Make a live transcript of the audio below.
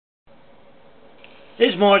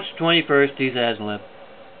It's March 21st, 2011.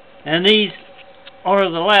 And these are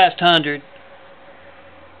the last 100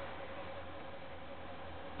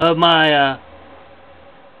 of my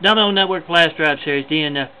Domino Network Flash Drive Series,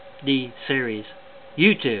 DNFD Series,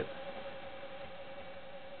 YouTube.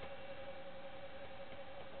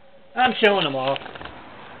 I'm showing them off.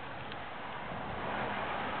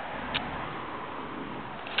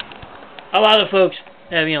 A lot of folks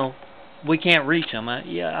have, we can't reach them.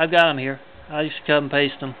 Yeah, I've got them here. I just cut and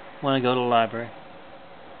paste them when I go to the library.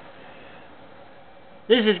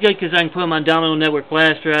 This is good because I can put them on Domino Network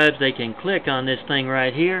flash drives. They can click on this thing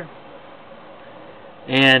right here.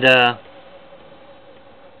 And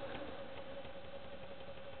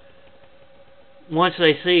once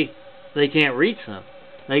they see they can't reach them,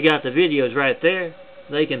 they got the videos right there.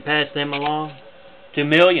 They can pass them along to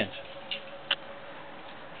millions.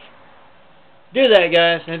 Do that,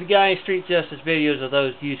 guys. And if you got any street justice videos of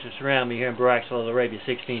those used to surround me here in Baraxville, Arabia,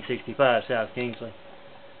 1665, South Kingsley,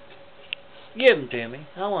 give them to me.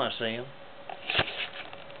 I want to see them.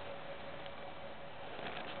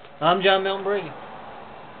 I'm John Milton Briggy.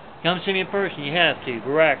 Come see me in person. You have to.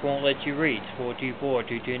 Barack won't let you reach.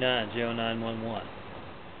 424-229-0911.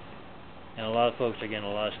 And a lot of folks are getting a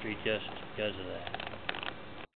lot of street justice because of that.